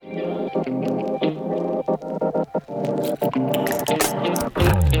Hey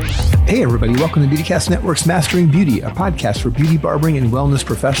everybody, welcome to BeautyCast Network's Mastering Beauty, a podcast for beauty, barbering, and wellness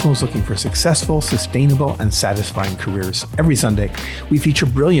professionals looking for successful, sustainable, and satisfying careers. Every Sunday, we feature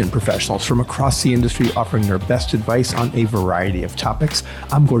brilliant professionals from across the industry offering their best advice on a variety of topics.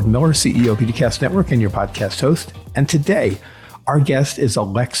 I'm Gordon Miller, CEO of BeautyCast Network and your podcast host. And today, our guest is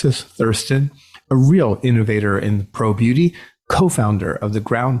Alexis Thurston, a real innovator in pro beauty, co-founder of the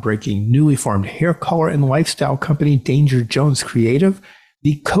groundbreaking newly formed hair color and lifestyle company Danger Jones Creative,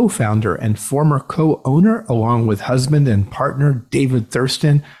 the co-founder and former co-owner, along with husband and partner David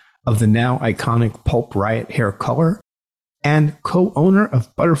Thurston, of the now iconic Pulp Riot Hair color, and co-owner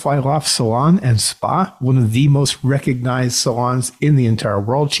of Butterfly Lofts Salon and Spa, one of the most recognized salons in the entire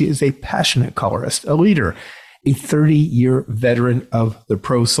world. She is a passionate colorist, a leader, a 30-year veteran of the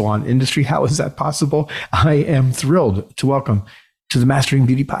pro salon industry. How is that possible? I am thrilled to welcome to the Mastering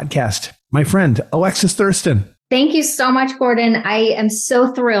Beauty podcast my friend, Alexis Thurston. Thank you so much, Gordon. I am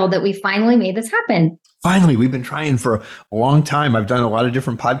so thrilled that we finally made this happen. Finally, we've been trying for a long time. I've done a lot of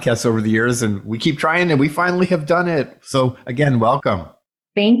different podcasts over the years, and we keep trying, and we finally have done it. So again, welcome.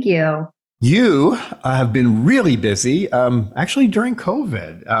 Thank you. You have been really busy, actually during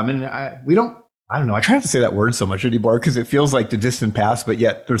COVID. I don't know. I try not to say that word so much anymore because it feels like the distant past, but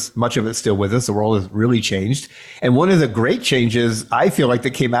yet there's much of it still with us. The world has really changed. And one of the great changes I feel like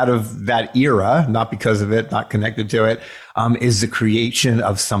that came out of that era, not because of it, not connected to it, is the creation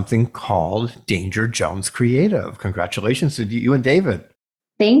of something called Danger Jones Creative. Congratulations to you and David.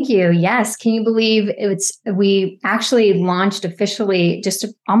 Thank you. Yes. Can you believe we actually launched officially just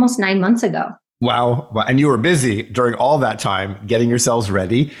almost 9 months ago. Wow. And you were busy during all that time getting yourselves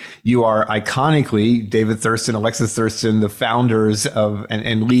ready. You are iconically David Thurston, Alexis Thurston, the founders of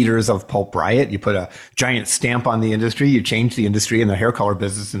and leaders of Pulp Riot. You put a giant stamp on the industry. You changed the industry and the hair color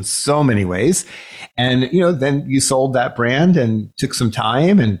business in so many ways. And, then you sold that brand and took some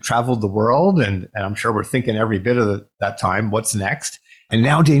time and traveled the world. And I'm sure we're thinking every bit of that time, what's next? And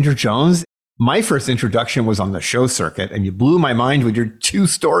now Danger Jones. My first introduction was on the show circuit, and you blew my mind with your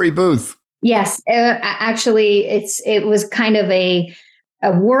 2-story booth. Yes, actually, it was kind of a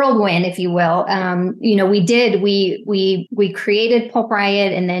whirlwind, if you will. We created Pulp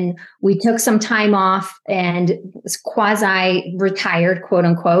Riot, and then we took some time off and was quasi-retired, quote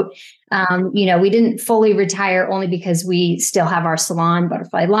unquote. We didn't fully retire only because we still have our salon,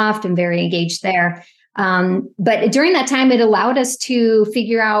 Butterfly Loft, and very engaged there. But during that time, it allowed us to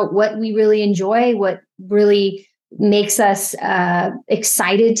figure out what we really enjoy, what really makes us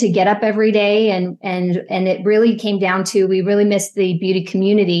excited to get up every day. And it really came down to, we really missed the beauty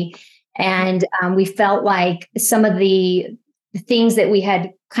community. And we felt like some of the things that we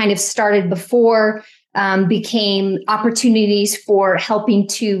had kind of started before became opportunities for helping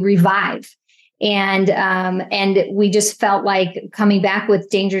to revive. And we just felt like coming back with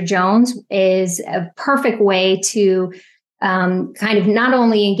Danger Jones is a perfect way to kind of not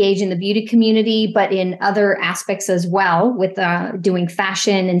only engage in the beauty community, but in other aspects as well, with doing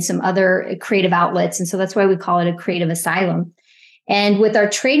fashion and some other creative outlets. And so that's why we call it a creative asylum. And with our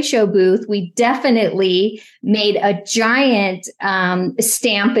trade show booth, we definitely made a giant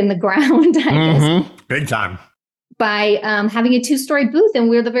stamp in the ground, I guess. Big time. By having a 2-story booth. And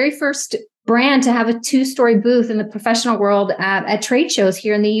we're the very first brand to have a 2-story booth in the professional world at trade shows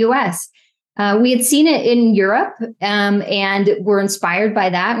here in the US. We had seen it in Europe and were inspired by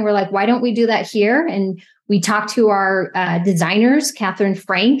that. And we're like, why don't we do that here? And we talked to our designers, Catherine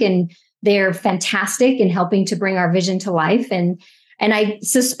Frank, and they're fantastic in helping to bring our vision to life. And I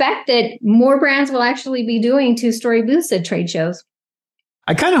suspect that more brands will actually be doing 2-story booths at trade shows.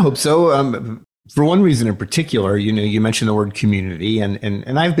 I kind of hope so. For one reason in particular, you mentioned the word community,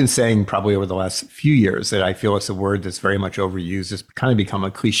 and I've been saying probably over the last few years that I feel it's a word that's very much overused. It's kind of become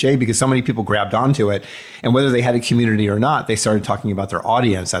a cliche because so many people grabbed onto it, and whether they had a community or not, they started talking about their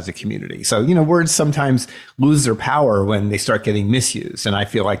audience as a community. So, words sometimes lose their power when they start getting misused, and I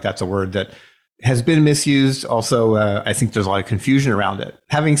feel like that's a word that has been misused. Also, I think there's a lot of confusion around it.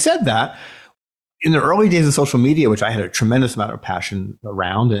 Having said that, in the early days of social media, which I had a tremendous amount of passion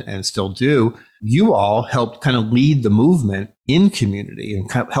around and still do, you all helped kind of lead the movement in community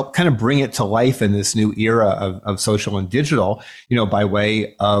and help kind of bring it to life in this new era of social and digital, by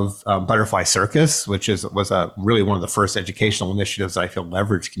way of Butterfly Circus, which was really one of the first educational initiatives that I feel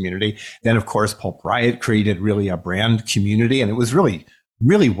leveraged community. Then, of course, Pulp Riot created really a brand community, and it was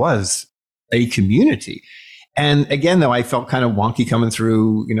really was a community. And again, though, I felt kind of wonky coming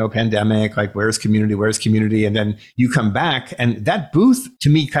through, pandemic, like where's community? And then you come back, and that booth to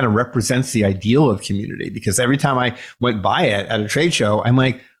me kind of represents the ideal of community, because every time I went by it at a trade show, I'm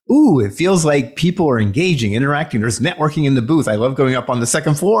like, ooh, it feels like people are engaging, interacting. There's networking in the booth. I love going up on the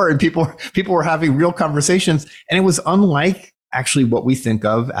second floor and people were having real conversations. And it was unlike actually what we think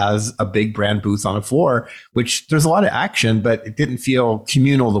of as a big brand booth on a floor, which there's a lot of action, but it didn't feel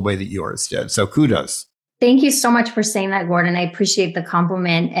communal the way that yours did. So kudos. Thank you so much for saying that, Gordon. I appreciate the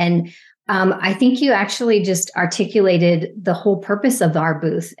compliment. And I think you actually just articulated the whole purpose of our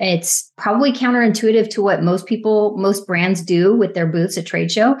booth. It's probably counterintuitive to what most brands do with their booths at trade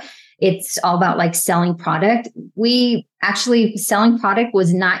show. It's all about like selling product. Selling product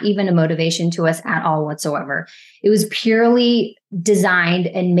was not even a motivation to us at all whatsoever. It was purely designed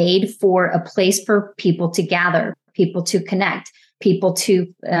and made for a place for people to gather, people to connect, people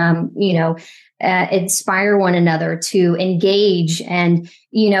to, inspire one another, to engage, and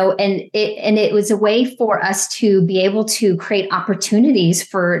it was a way for us to be able to create opportunities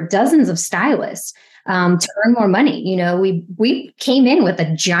for dozens of stylists to earn more money. We came in with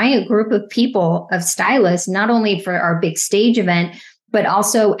a giant group of people, of stylists, not only for our big stage event, but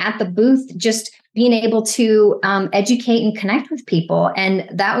also at the booth, just being able to educate and connect with people. And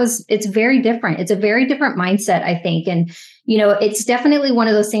it's very different. It's a very different mindset, I think. And, it's definitely one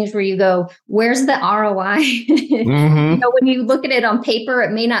of those things where you go, where's the ROI? Mm-hmm. When you look at it on paper,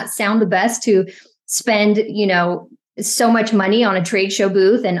 it may not sound the best to spend, so much money on a trade show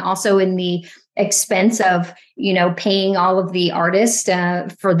booth, and also in the expense of, paying all of the artists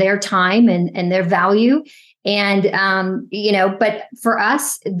for their time and their value. And, but for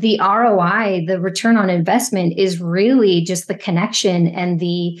us, the ROI, the return on investment, is really just the connection and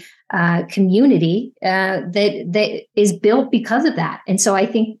the community that is built because of that. And so I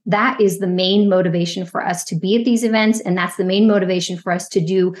think that is the main motivation for us to be at these events. And that's the main motivation for us to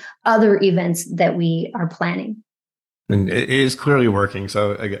do other events that we are planning. And it is clearly working.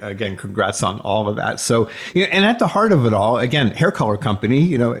 So again, congrats on all of that. So, and at the heart of it all, again, hair color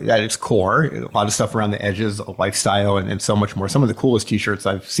company, at its core, a lot of stuff around the edges, lifestyle, and so much more. Some of the coolest t-shirts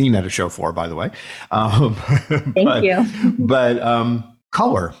I've seen at a show floor, by the way. Thank you. But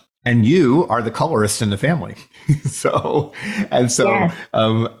color. And you are the colorist in the family. Yes. I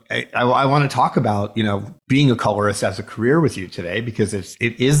want to talk about, being a colorist as a career with you today, because it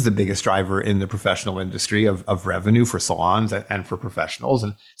is the biggest driver in the professional industry of revenue for salons and for professionals,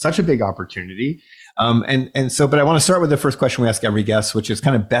 and such a big opportunity. But I want to start with the first question we ask every guest, which is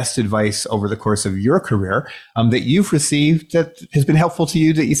kind of best advice over the course of your career that you've received that has been helpful to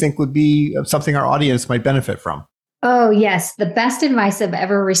you, that you think would be something our audience might benefit from. Oh, yes. The best advice I've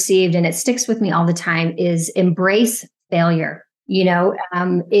ever received, and it sticks with me all the time, is embrace failure.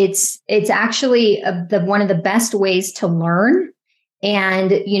 It's actually one of the best ways to learn.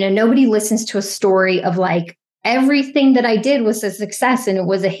 And, nobody listens to a story of like, everything that I did was a success and it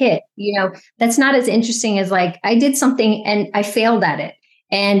was a hit. That's not as interesting as like, I did something and I failed at it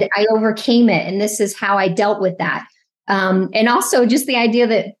and I overcame it, and this is how I dealt with that. And also just the idea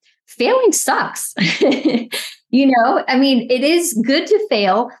that failing sucks. It is good to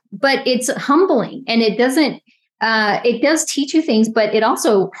fail, but it's humbling, and it does teach you things, but it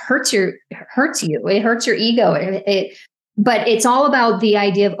also hurts you. It hurts your ego. But it's all about the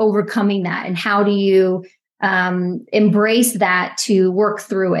idea of overcoming that, and how do you embrace that to work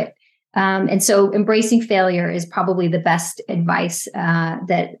through it. And so embracing failure is probably the best advice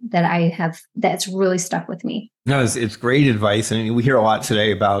that I have, that's really stuck with me. No, it's great advice. And we hear a lot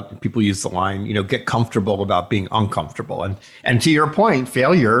today about, people use the line, get comfortable about being uncomfortable. And to your point,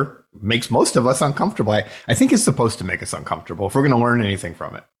 failure makes most of us uncomfortable. I think it's supposed to make us uncomfortable if we're going to learn anything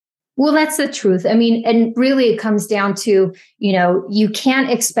from it. Well, that's the truth. And really it comes down to, you can't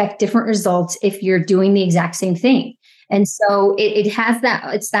expect different results if you're doing the exact same thing. And so it has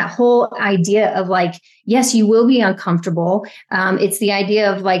it's that whole idea of like, yes, you will be uncomfortable. It's the idea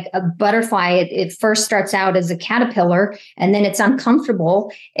of like a butterfly. It first starts out as a caterpillar, and then it's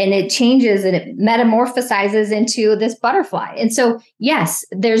uncomfortable, and it changes and it metamorphosizes into this butterfly. And so, yes,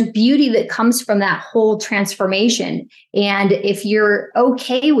 there's beauty that comes from that whole transformation. And if you're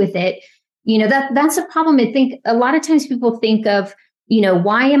okay with it, that's a problem. I think a lot of times people think of,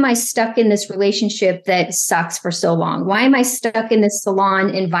 why am I stuck in this relationship that sucks for so long? Why am I stuck in this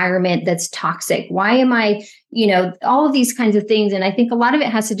salon environment that's toxic? Why am I, all of these kinds of things. And I think a lot of it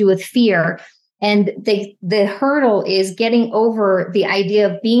has to do with fear. And the hurdle is getting over the idea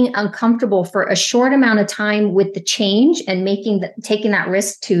of being uncomfortable for a short amount of time with the change and taking that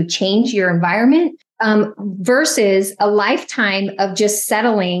risk to change your environment, versus a lifetime of just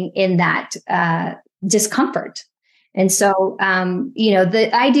settling in that discomfort. And so, the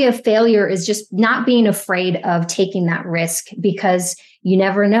idea of failure is just not being afraid of taking that risk, because you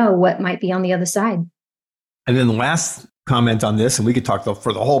never know what might be on the other side. And then the last comment on this, and we could talk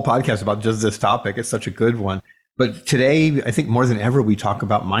for the whole podcast about just this topic. It's such a good one. But today, I think more than ever, we talk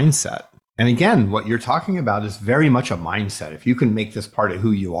about mindset. And again, what you're talking about is very much a mindset. If you can make this part of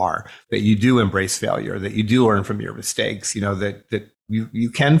who you are, that you do embrace failure, that you do learn from your mistakes, that you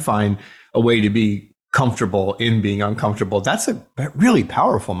can find a way to be comfortable in being uncomfortable. That's a really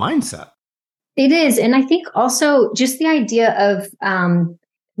powerful mindset. It is. And I think also just the idea of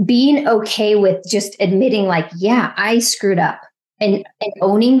being okay with just admitting like, yeah, I screwed up and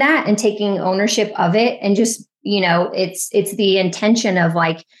owning that and taking ownership of it. And just, it's the intention of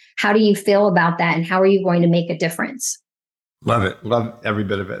like, how do you feel about that? And how are you going to make a difference? Love it. Love every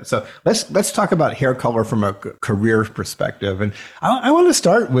bit of it. So let's talk about hair color from a career perspective. And I want to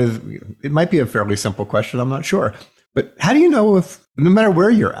start with, it might be a fairly simple question, I'm not sure. But how do you know if, no matter where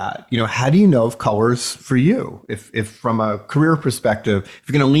you're at, how do you know if color's for you? If from a career perspective, if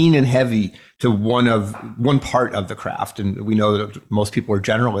you're going to lean in heavy to one part of the craft, and we know that most people are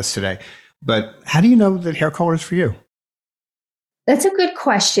generalists today, but how do you know that hair color is for you? That's a good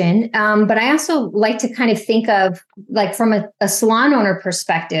question. But I also like to kind of think of, like, from a salon owner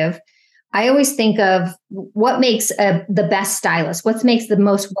perspective, I always think of what makes the best stylist, what makes the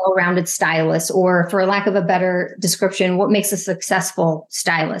most well-rounded stylist, or for lack of a better description, what makes a successful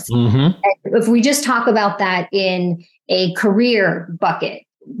stylist. Mm-hmm. If we just talk about that in a career bucket,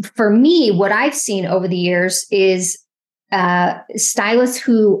 for me, what I've seen over the years is stylists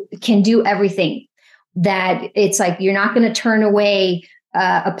who can do everything. That it's like, you're not going to turn away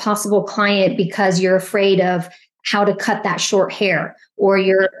a possible client because you're afraid of how to cut that short hair, or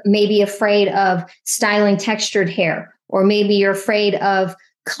you're maybe afraid of styling textured hair, or maybe you're afraid of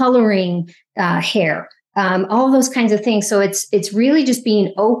coloring hair, all those kinds of things. So it's really just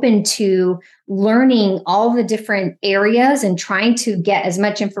being open to learning all the different areas and trying to get as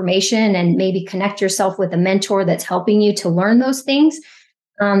much information and maybe connect yourself with a mentor that's helping you to learn those things.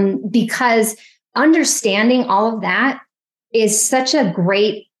 Because understanding all of that is such a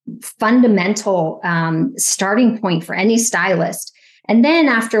great fundamental starting point for any stylist. And then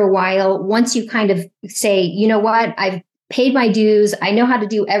after a while, once you kind of say, you know what, I've paid my dues, I know how to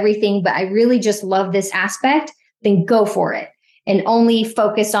do everything, but I really just love this aspect, then go for it. And only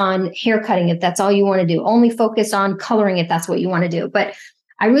focus on haircutting if that's all you want to do. Only focus on coloring if that's what you want to do. But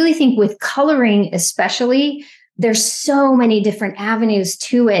I really think with coloring especially, there's so many different avenues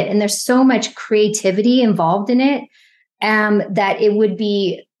to it, and there's so much creativity involved in it, that it would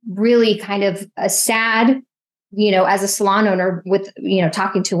be really kind of a sad, as a salon owner with,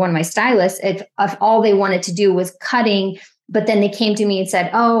 talking to one of my stylists, if all they wanted to do was cutting, but then they came to me and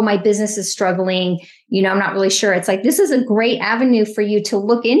said, oh, my business is struggling. I'm not really sure. It's like, this is a great avenue for you to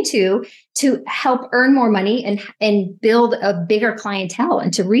look into to help earn more money and build a bigger clientele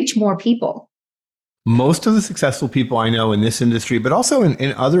and to reach more people. Most of the successful people I know in this industry, but also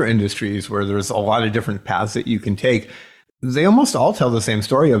in other industries where there's a lot of different paths that you can take, they almost all tell the same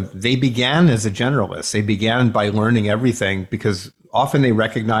story of they began as a generalist. They began by learning everything because often they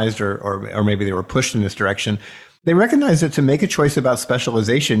recognized, or maybe they were pushed in this direction. They recognized that to make a choice about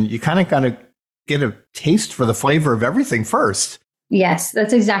specialization, you kind of got to get a taste for the flavor of everything first. Yes,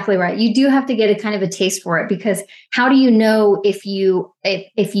 that's exactly right. You do have to get a kind of a taste for it, because how do you know if you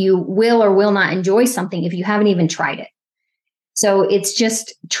will or will not enjoy something if you haven't even tried it? So it's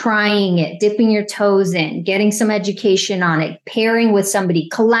just trying it, dipping your toes in, getting some education on it, pairing with somebody,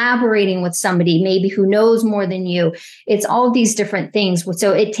 collaborating with somebody maybe who knows more than you. It's all of these different things.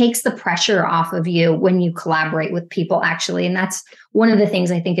 So it takes the pressure off of you when you collaborate with people, actually. And that's one of the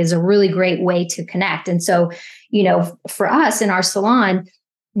things I think is a really great way to connect. And so, for us in our salon,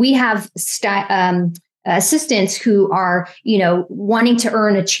 we have assistants who are, wanting to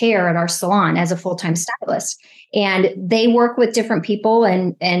earn a chair at our salon as a full-time stylist. And they work with different people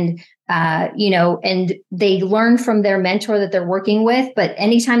and they learn from their mentor that they're working with. But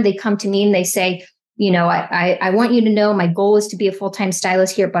anytime they come to me and they say, I want you to know my goal is to be a full-time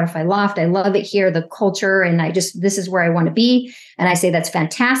stylist here at Butterfly Loft. I love it here, the culture, and this is where I want to be. And I say, that's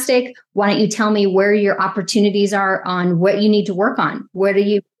fantastic. Why don't you tell me where your opportunities are on what you need to work on? What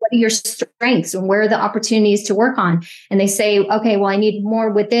are your strengths and where are the opportunities to work on? And they say, okay, well, I need more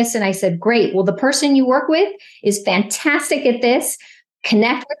with this. And I said, great. Well, the person you work with is fantastic at this.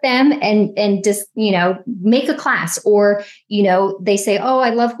 Connect with them and just, make a class. Or, they say, oh, I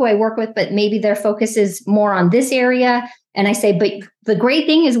love who I work with, but maybe their focus is more on this area. And I say, but the great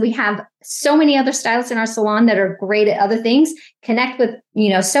thing is we have so many other stylists in our salon that are great at other things. Connect with,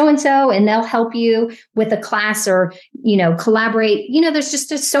 so-and-so, and they'll help you with a class or, collaborate. There's just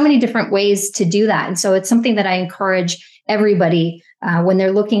so many different ways to do that. And so it's something that I encourage everybody when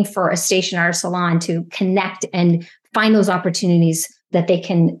they're looking for a station at our salon to connect and find those opportunities that they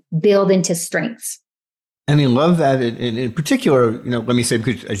can build into strengths. And I love that. In particular, let me say,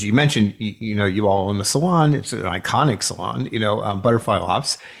 because as you mentioned, you all own the salon. It's an iconic salon, Butterfly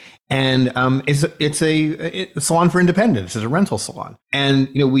Lofts. And it's a salon for independence. It's a rental salon. And,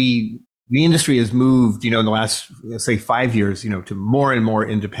 the industry has moved, in the last, let's say 5 years, to more and more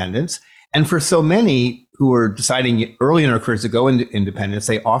independence. And for so many who are deciding early in their careers to go into independence,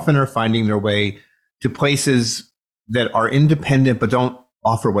 they often are finding their way to places that are independent, but don't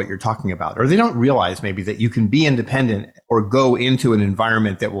offer what you're talking about, or they don't realize maybe that you can be independent or go into an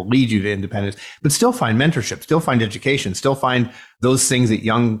environment that will lead you to independence, but still find mentorship, still find education, still find those things that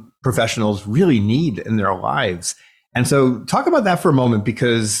young professionals really need in their lives. And so talk about that for a moment,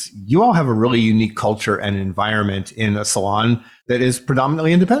 because you all have a really unique culture and environment in a salon that is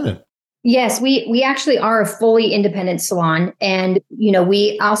predominantly independent. Yes, we actually are a fully independent salon. And,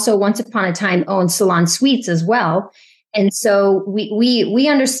 we also once upon a time owned salon suites as well. And so we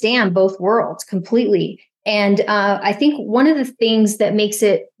understand both worlds completely. And I think one of the things that makes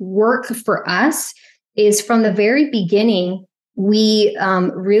it work for us is from the very beginning, we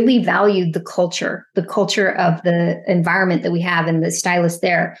really valued the culture of the environment that we have and the stylist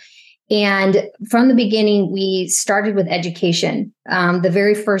there. And from the beginning, we started with education. The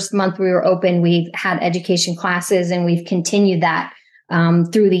very first month we were open, we've had education classes, and we've continued that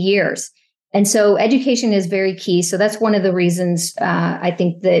through the years. And so education is very key. So that's one of the reasons I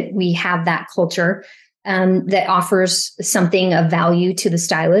think that we have that culture that offers something of value to the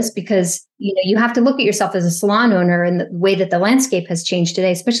stylist, because you have to look at yourself as a salon owner and the way that the landscape has changed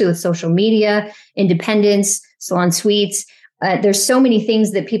today, especially with social media, independence, salon suites. There's so many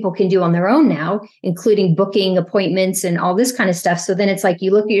things that people can do on their own now, including booking appointments and all this kind of stuff. So then it's like,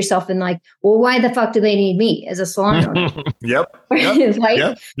 you look at yourself and like, well, why the fuck do they need me as a salon owner? Yep.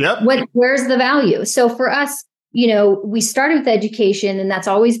 Where's the value? So for us, we started with education, and that's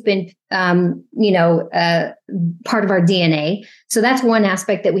always been, part of our DNA. So that's one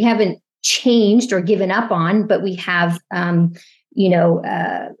aspect that we haven't changed or given up on, but we have,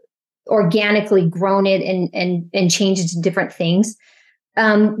 organically grown it and changed it to different things.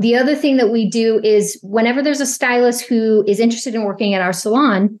 The other thing that we do is whenever there's a stylist who is interested in working at our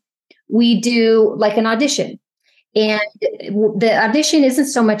salon, we do like an audition. And the audition isn't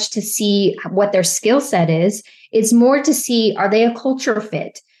so much to see what their skill set is. It's more to see, are they a culture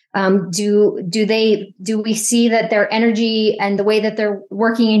fit? Do we see that their energy and the way that they're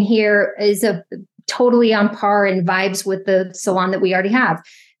working in here is totally on par and vibes with the salon that we already have?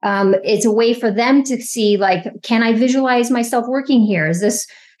 It's a way for them to see, like, can I visualize myself working here? Is this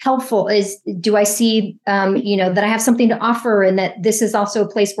helpful? Do I see, that I have something to offer, and that this is also a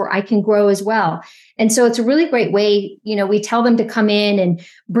place where I can grow as well? And so it's a really great way. We tell them to come in and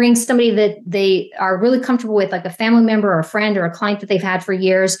bring somebody that they are really comfortable with, like a family member or a friend or a client that they've had for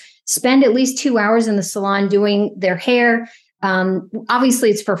years. Spend at least 2 hours in the salon doing their hair.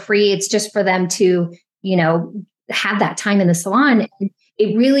 Obviously, it's for free. It's just for them to, have that time in the salon.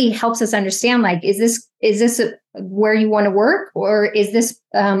 It really helps us understand, like, is this where you want to work? Or is this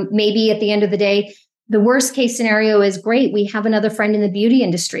maybe at the end of the day, the worst case scenario is, great, we have another friend in the beauty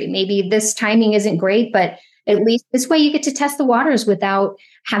industry. Maybe this timing isn't great, but at least this way you get to test the waters without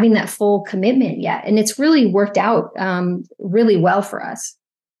having that full commitment yet. And it's really worked out really well for us.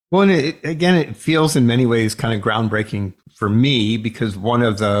 Well, and it feels in many ways kind of groundbreaking for me, because one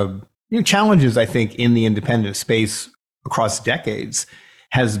of the challenges, I think, in the independent space across decades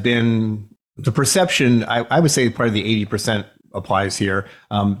has been the perception, I would say part of the 80% applies here,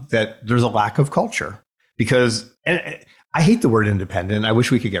 that there's a lack of culture. Because, and I hate the word independent. I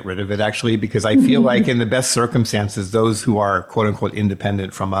wish we could get rid of it, actually, because I feel like in the best circumstances, those who are quote unquote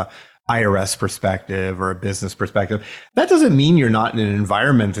independent from a IRS perspective or a business perspective, that doesn't mean you're not in an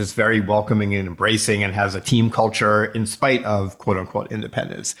environment that's very welcoming and embracing and has a team culture in spite of quote unquote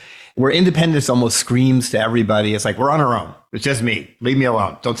independence. Where independence almost screams to everybody, it's like, we're on our own. It's just me. Leave me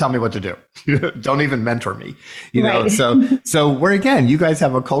alone. Don't tell me what to do. Don't even mentor me. Right. So where again, you guys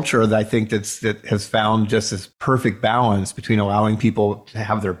have a culture that I think that has found just this perfect balance between allowing people to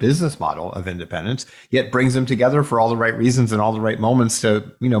have their business model of independence, yet brings them together for all the right reasons and all the right moments to,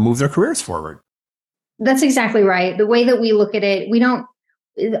 move their careers forward. That's exactly right. The way that we look at it,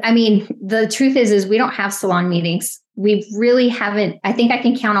 the truth is we don't have salon meetings. We really haven't. I think I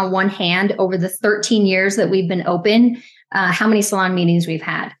can count on one hand over the 13 years that we've been open, how many salon meetings we've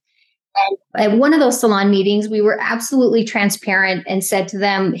had. And at one of those salon meetings, we were absolutely transparent and said to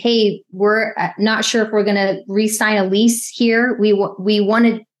them, hey, we're not sure if we're going to re-sign a lease here. We want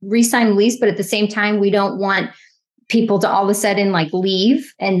to re-sign a lease, but at the same time, we don't want people to all of a sudden like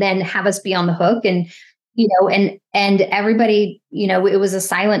leave and then have us be on the hook. And and everybody, it was a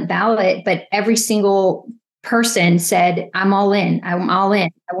silent ballot, but every single person said, I'm all in. I'm all in.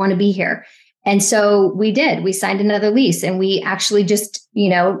 I want to be here. And so we did. We signed another lease, and we actually just,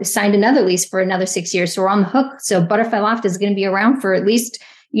 signed another lease for another 6 years. So we're on the hook. So Butterfly Loft is going to be around for at least,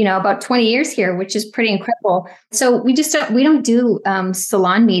 about 20 years here, which is pretty incredible. So we don't do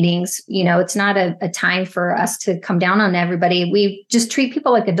salon meetings. It's not a time for us to come down on everybody. We just treat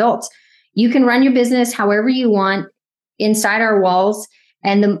people like adults. You can run your business however you want inside our walls.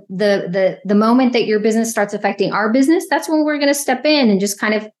 And the moment that your business starts affecting our business, that's when we're going to step in and just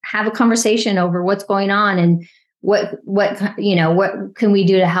kind of have a conversation over what's going on and what can we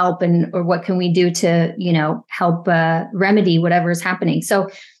do to help, or what can we do to, help remedy whatever is happening. So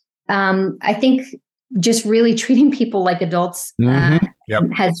I think just really treating people like adults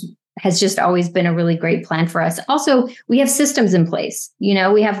has just always been a really great plan for us. Also, we have systems in place.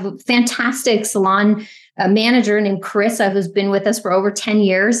 We have a fantastic salon manager named Carissa, who's been with us for over 10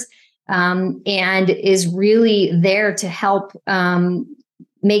 years and is really there to help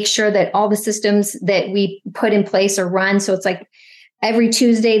make sure that all the systems that we put in place are run. So it's like every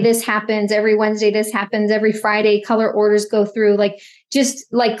Tuesday this happens, every Wednesday this happens, every Friday color orders go through, just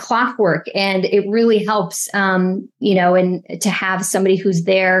like clockwork. And it really helps, and to have somebody who's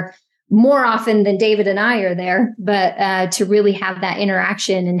there more often than David and I are there, but to really have that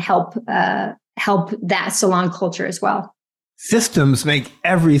interaction and help that salon culture as well. Systems make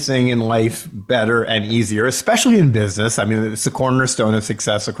everything in life better and easier, especially in business. I mean, it's the cornerstone of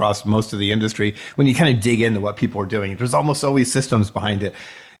success across most of the industry. When you kind of dig into what people are doing, there's almost always systems behind it.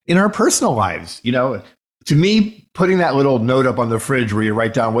 In our personal lives, to me, putting that little note up on the fridge where you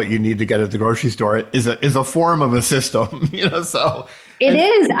write down what you need to get at the grocery store is a form of a system, so. It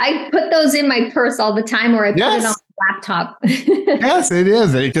is. I put those in my purse all the time, or I put it on my laptop. Yes, it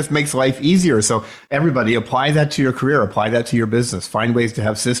is. And it just makes life easier. So everybody, apply that to your career, apply that to your business, find ways to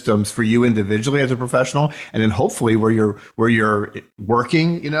have systems for you individually as a professional. And then hopefully where you're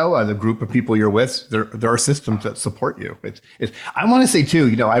working, the group of people you're with, there are systems that support you. I want to say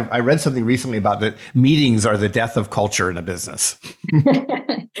too, I read something recently about that meetings are the death of culture in a business.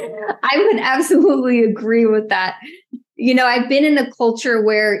 I would absolutely agree with that. I've been in a culture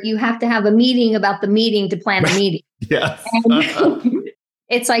where you have to have a meeting about the meeting to plan the meeting. Yes. And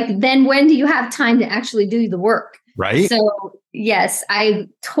it's like, then when do you have time to actually do the work? Right. So yes, I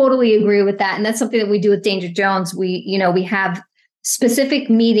totally agree with that. And that's something that we do with Danger Jones. We have specific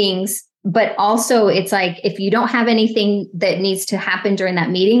meetings, but also it's like, if you don't have anything that needs to happen during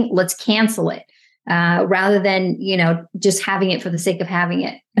that meeting, let's cancel it. Rather than, just having it for the sake of having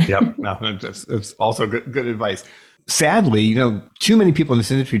it. Yep. No, it's also good advice. Sadly, too many people in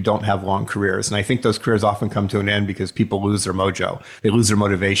this industry don't have long careers. And I think those careers often come to an end because people lose their mojo. They lose their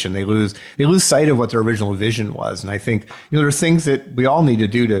motivation. They lose sight of what their original vision was. And I think, there are things that we all need to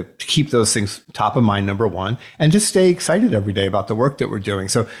do to keep those things top of mind, number one, and just stay excited every day about the work that we're doing.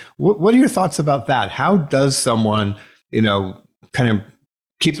 So what are your thoughts about that? How does someone, kind of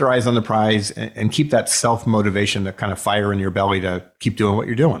keep their eyes on the prize and keep that self-motivation, that kind of fire in your belly to keep doing what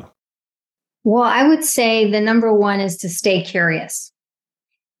you're doing? Well, I would say the number one is to stay curious.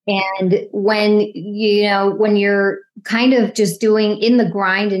 And when you're kind of just doing in the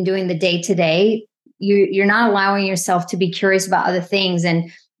grind and doing the day to day, you're not allowing yourself to be curious about other things.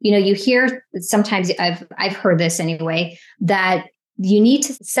 And, you hear sometimes, I've heard this anyway, that you need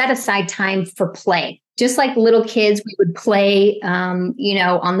to set aside time for play. Just like little kids, we would play, on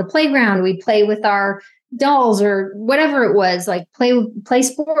the playground, we'd play with our dolls or whatever it was, like play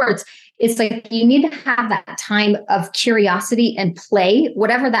sports. It's like you need to have that time of curiosity and play,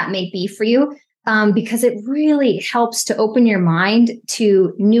 whatever that may be for you, because it really helps to open your mind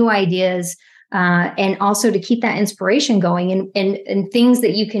to new ideas and also to keep that inspiration going and things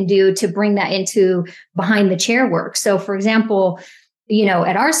that you can do to bring that into behind the chair work. So, for example,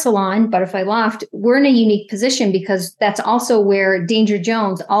 at our salon, Butterfly Loft, we're in a unique position because that's also where Danger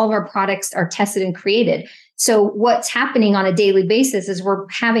Jones, all of our products are tested and created. So what's happening on a daily basis is we're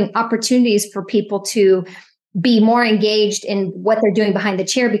having opportunities for people to be more engaged in what they're doing behind the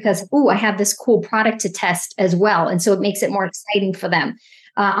chair because, I have this cool product to test as well. And so it makes it more exciting for them.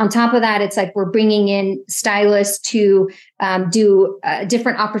 On top of that, it's like we're bringing in stylists to do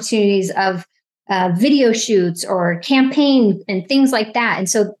different opportunities of video shoots or campaign and things like that. And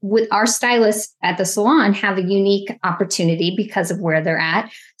so with our stylists at the salon have a unique opportunity because of where they're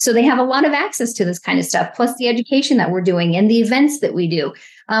at. So they have a lot of access to this kind of stuff, plus the education that we're doing and the events that we do.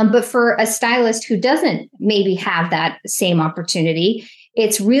 But for a stylist who doesn't maybe have that same opportunity,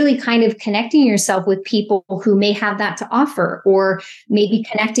 it's really kind of connecting yourself with people who may have that to offer, or maybe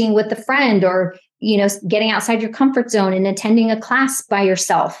connecting with a friend, or getting outside your comfort zone and attending a class by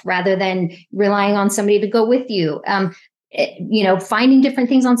yourself rather than relying on somebody to go with you. Finding different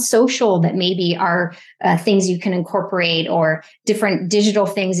things on social that maybe are things you can incorporate, or different digital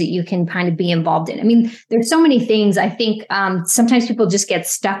things that you can kind of be involved in. I mean, there's so many things. I think sometimes people just get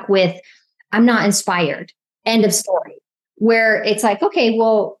stuck with, I'm not inspired, end of story, where it's like, okay,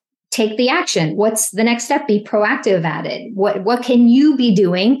 well, take the action. What's the next step? Be proactive at it. What can you be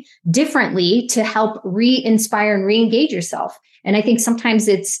doing differently to help re-inspire and re-engage yourself? And I think sometimes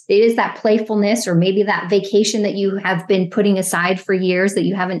it is that playfulness, or maybe that vacation that you have been putting aside for years that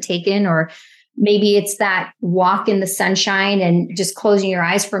you haven't taken, or maybe it's that walk in the sunshine and just closing your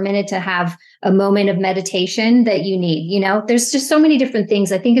eyes for a minute to have a moment of meditation that you need. There's just so many different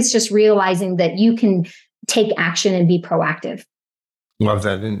things. I think it's just realizing that you can take action and be proactive. Love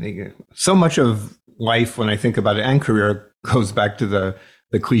that. And so much of life, when I think about it, and career, goes back to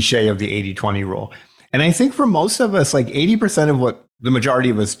the cliche of the 80-20 rule. And I think for most of us, like 80% of what the majority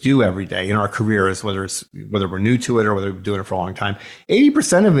of us do every day in our careers, whether we're new to it or whether we're doing it for a long time,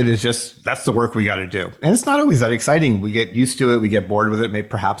 80% of it is just, that's the work we got to do. And it's not always that exciting. We get used to it. We get bored with it, maybe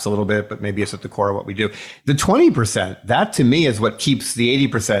perhaps a little bit, but maybe it's at the core of what we do. The 20%, that to me is what keeps the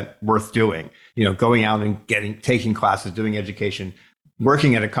 80% worth doing. Going out and taking classes, doing education,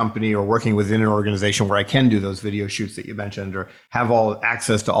 working at a company or working within an organization where I can do those video shoots that you mentioned, or have all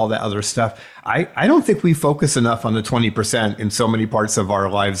access to all that other stuff. I don't think we focus enough on the 20% in so many parts of our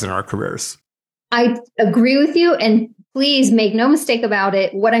lives and our careers. I agree with you. And please make no mistake about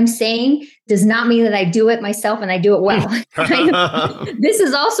it. What I'm saying does not mean that I do it myself and I do it well. This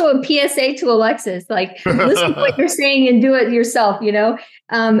is also a PSA to Alexis. Like, listen to what you're saying and do it yourself,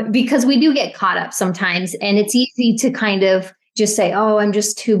 because we do get caught up sometimes, and it's easy to kind of just say, oh, I'm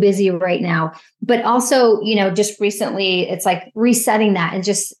just too busy right now. But also, just recently, it's like resetting that, and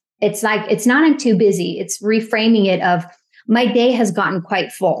just, it's like, it's not I'm too busy. It's reframing it of, my day has gotten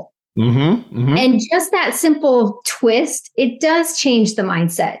quite full. Mm-hmm, mm-hmm. And just that simple twist, it does change the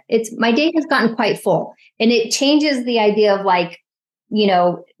mindset. It's, my day has gotten quite full. And it changes the idea of like,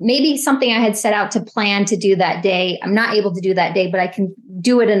 maybe something I had set out to plan to do that day, I'm not able to do that day, but I can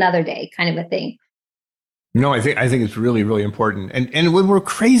do it another day, kind of a thing. No, I think it's really, really important. And when we're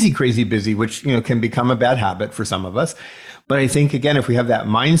crazy busy, which, can become a bad habit for some of us. But I think, again, if we have that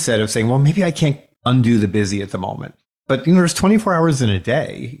mindset of saying, well, maybe I can't undo the busy at the moment. But, there's 24 hours in a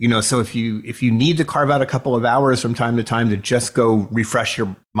day, so if you need to carve out a couple of hours from time to time to just go refresh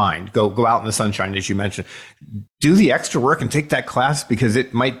your mind, go out in the sunshine, as you mentioned, do the extra work and take that class, because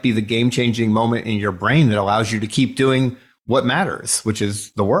it might be the game-changing moment in your brain that allows you to keep doing what matters, which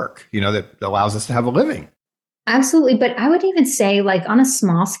is the work, that allows us to have a living. Absolutely. But I would even say, like, on a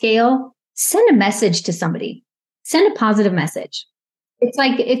small scale, send a message to somebody, send a positive message. It's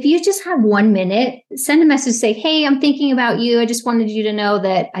like, if you just have 1 minute, send a message, say, hey, I'm thinking about you. I just wanted you to know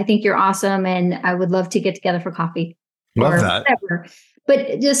that I think you're awesome and I would love to get together for coffee. Love that. Whatever.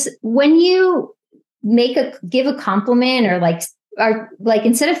 But just when you give a compliment, or like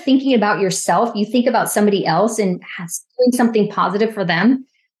instead of thinking about yourself, you think about somebody else and doing something positive for them.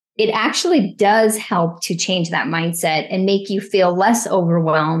 It actually does help to change that mindset and make you feel less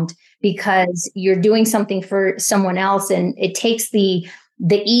overwhelmed, because you're doing something for someone else, and it takes the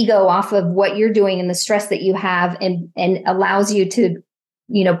ego off of what you're doing and the stress that you have, and allows you to,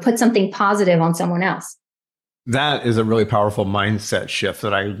 put something positive on someone else. That is a really powerful mindset shift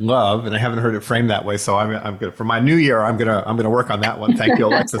that I love, and I haven't heard it framed that way. So I'm gonna, for my new year, I'm gonna work on that one. Thank you,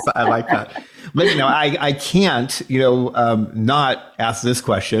 Alexis. I like that. But I can't not ask this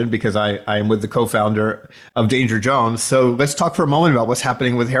question, because I am with the co-founder of Danger Jones. So let's talk for a moment about what's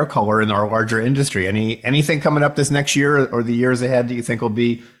happening with hair color in our larger industry. Anything coming up this next year or the years ahead that you think will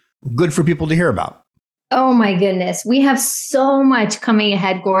be good for people to hear about? Oh my goodness, we have so much coming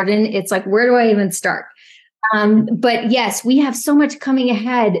ahead, Gordon. It's like, where do I even start? But yes, we have so much coming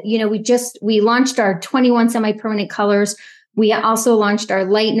ahead. We launched our 21 semi-permanent colors. We also launched our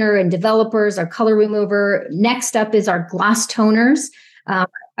lightener and developers, our color remover. Next up is our gloss toners,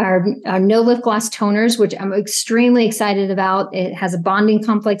 our no lift gloss toners, which I'm extremely excited about. It has a bonding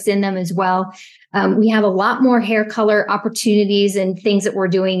complex in them as well. We have a lot more hair color opportunities and things that we're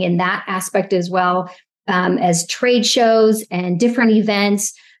doing in that aspect as well, as trade shows and different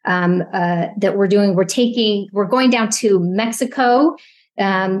events that we're doing. We're going down to Mexico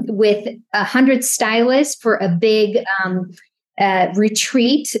with 100 stylists for a big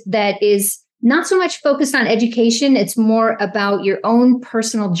retreat that is not so much focused on education. It's more about your own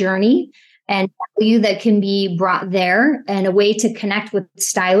personal journey and value that can be brought there, and a way to connect with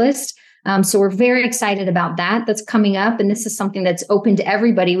stylists. So we're very excited about that. That's coming up. And this is something that's open to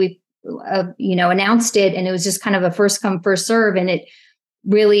everybody. announced it, and it was just kind of a first come, first serve. And it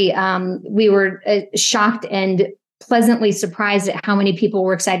really, we were shocked and pleasantly surprised at how many people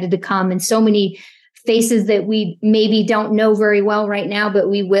were excited to come, and so many faces that we maybe don't know very well right now, but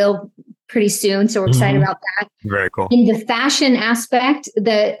we will pretty soon. So we're excited about that. Very cool. In the fashion aspect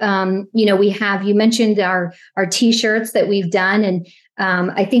that, we have, you mentioned our t-shirts that we've done. And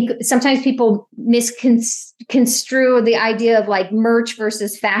I think sometimes people misconstrue the idea of like merch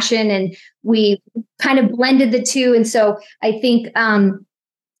versus fashion, and we kind of blended the two. And so I think,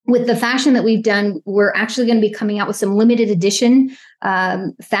 with the fashion that we've done, we're actually going to be coming out with some limited edition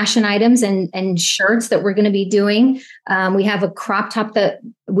fashion items and shirts that we're going to be doing. We have a crop top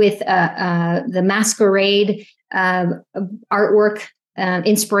with the masquerade artwork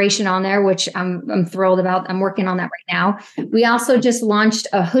inspiration on there, which I'm thrilled about. I'm working on that right now. We also just launched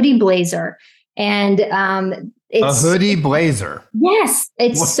a hoodie blazer, and it's a hoodie blazer. Yes,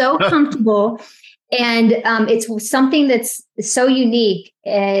 it's so comfortable. And it's something that's so unique.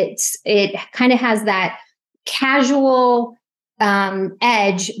 It kind of has that casual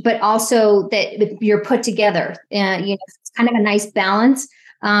edge, but also that you're put together. It's kind of a nice balance.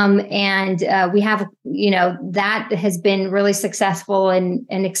 And we have, that has been really successful and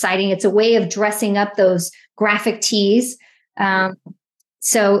exciting. It's a way of dressing up those graphic tees.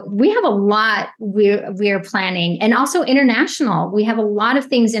 So we have a lot we're planning, and also international. We have a lot of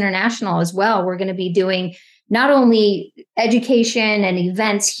things international as well. We're going to be doing not only education and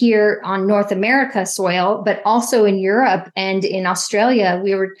events here on North America soil, but also in Europe and in Australia.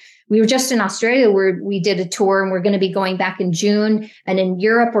 We were just in Australia where we did a tour, and we're going to be going back in June. And in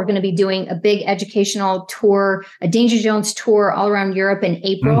Europe, we're going to be doing a big educational tour, a Danger Jones tour all around Europe in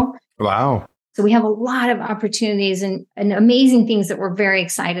April. Wow. So we have a lot of opportunities and amazing things that we're very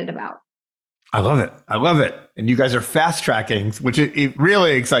excited about. I love it. I love it. And you guys are fast tracking, which it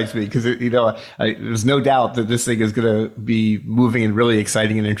really excites me because, there's no doubt that this thing is going to be moving in really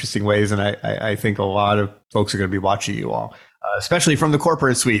exciting and interesting ways. And I think a lot of folks are going to be watching you all, especially from the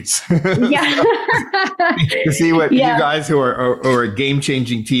corporate suites. Yeah. To see what you guys who are a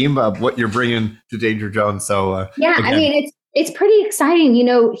game-changing team, what you're bringing to Danger Jones. So, again, I mean, it's pretty exciting.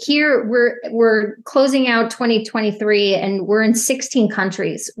 Here we're closing out 2023 and we're in 16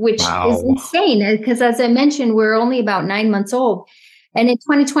 countries, which is insane because, as I mentioned, we're only about 9 months old. And in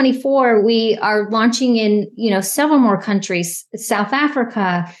 2024, we are launching in, several more countries, South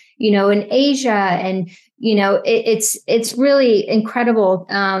Africa, in Asia. And, it's really incredible,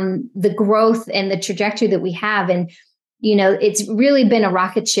 the growth and the trajectory that we have. And, it's really been a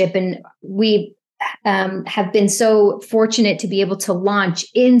rocket ship, and we have been so fortunate to be able to launch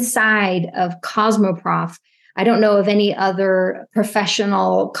inside of Cosmoprof. I don't know of any other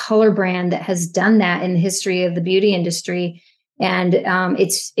professional color brand that has done that in the history of the beauty industry. And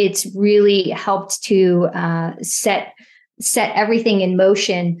it's really helped to set everything in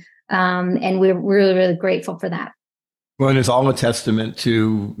motion. And we're really, really grateful for that. Well, and it's all a testament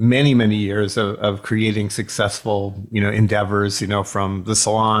to many, many years of creating successful, endeavors, from the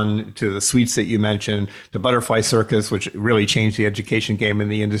Salon to the suites that you mentioned, to Butterfly Circus, which really changed the education game in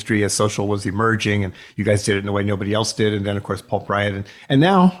the industry as social was emerging. And you guys did it in a way nobody else did. And then, of course, Pulp Riot. And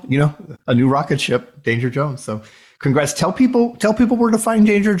now, a new rocket ship, Danger Jones. So congrats. Tell people where to find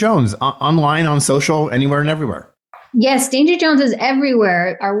Danger Jones online, on social, anywhere and everywhere. Yes, Danger Jones is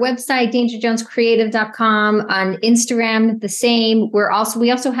everywhere. Our website, dangerjonescreative.com, on Instagram, the same.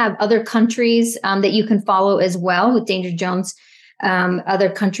 We also have other countries that you can follow as well with Danger Jones. Other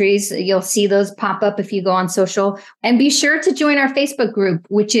countries, you'll see those pop up if you go on social. And be sure to join our Facebook group,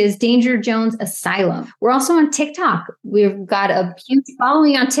 which is Danger Jones Asylum. We're also on TikTok. We've got a huge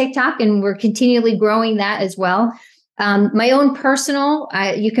following on TikTok, and we're continually growing that as well. My own personal,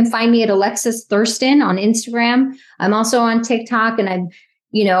 you can find me at Alexis Thurston on Instagram. I'm also on TikTok, and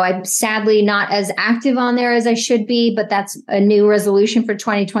I'm sadly not as active on there as I should be, but that's a new resolution for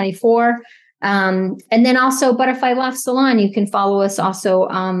 2024. And then also Butterfly Lofts Salon. You can follow us also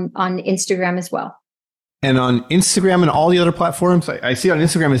on Instagram as well. And on Instagram and all the other platforms, I see on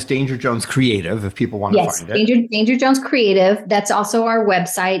Instagram is Danger Jones Creative, if people want to find it. Danger Jones Creative. That's also our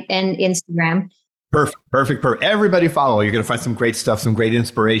website and Instagram. Perfect. Everybody follow. You're going to find some great stuff, some great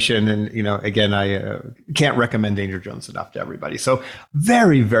inspiration. And, again, I can't recommend Danger Jones enough to everybody. So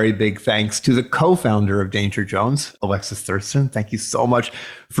very, very big thanks to the co-founder of Danger Jones, Alexis Thurston. Thank you so much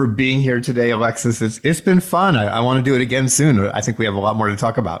for being here today, Alexis. It's been fun. I want to do it again soon. I think we have a lot more to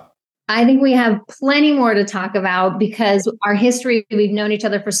talk about. I think we have plenty more to talk about because our history, we've known each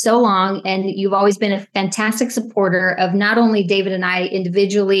other for so long, and you've always been a fantastic supporter of not only David and I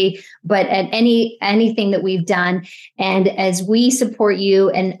individually, but at anything that we've done. And as we support you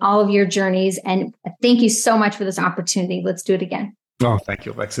and all of your journeys, and thank you so much for this opportunity. Let's do it again. Oh, thank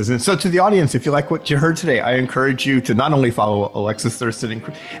you, Alexis. And so to the audience, if you like what you heard today, I encourage you to not only follow Alexis Thurston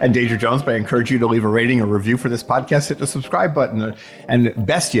and Deidre Jones, but I encourage you to leave a rating or review for this podcast, hit the subscribe button, and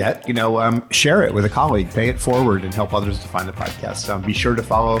best yet, share it with a colleague, pay it forward, and help others to find the podcast. Be sure to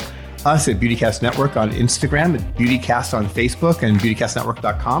follow us at Beautycast Network on Instagram, at Beautycast on Facebook, and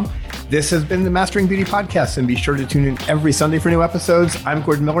beautycastnetwork.com. This has been the Mastering Beauty Podcast, and be sure to tune in every Sunday for new episodes. I'm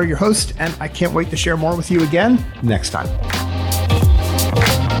Gordon Miller, your host, and I can't wait to share more with you again next time.